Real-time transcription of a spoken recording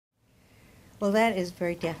Well, that is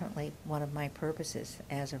very definitely one of my purposes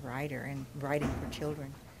as a writer and writing for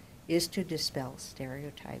children, is to dispel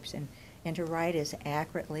stereotypes and to write as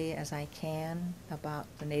accurately as I can about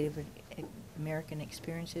the Native American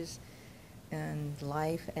experiences and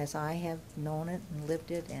life as I have known it and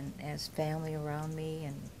lived it, and as family around me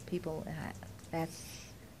and people. That's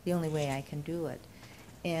the only way I can do it.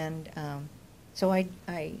 And so I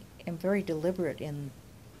am very deliberate in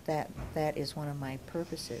that. That is one of my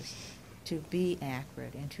purposes, to be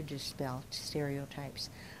accurate and to dispel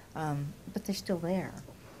stereotypes. But they're still there.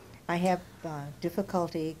 I have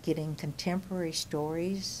difficulty getting contemporary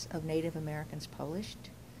stories of Native Americans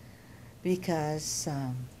published because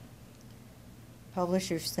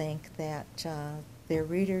publishers think that their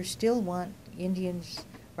readers still want Indians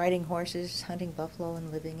riding horses, hunting buffalo,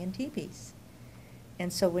 and living in teepees.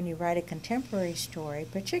 And so when you write a contemporary story,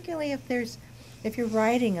 particularly if you're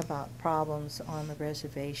writing about problems on the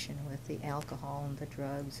reservation with the alcohol and the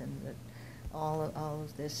drugs and all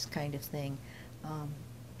of this kind of thing,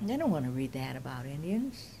 they don't want to read that about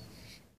Indians.